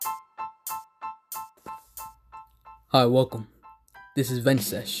Hi, welcome. This is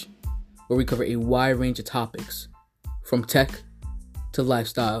VentSesh, where we cover a wide range of topics, from tech to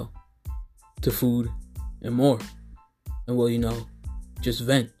lifestyle to food and more. And just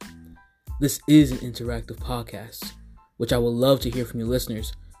vent. This is an interactive podcast, which I would love to hear from you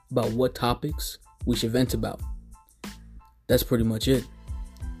listeners about what topics we should vent about. That's pretty much it.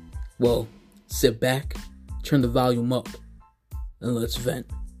 Well, sit back, turn the volume up, and let's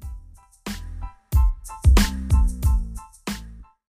vent.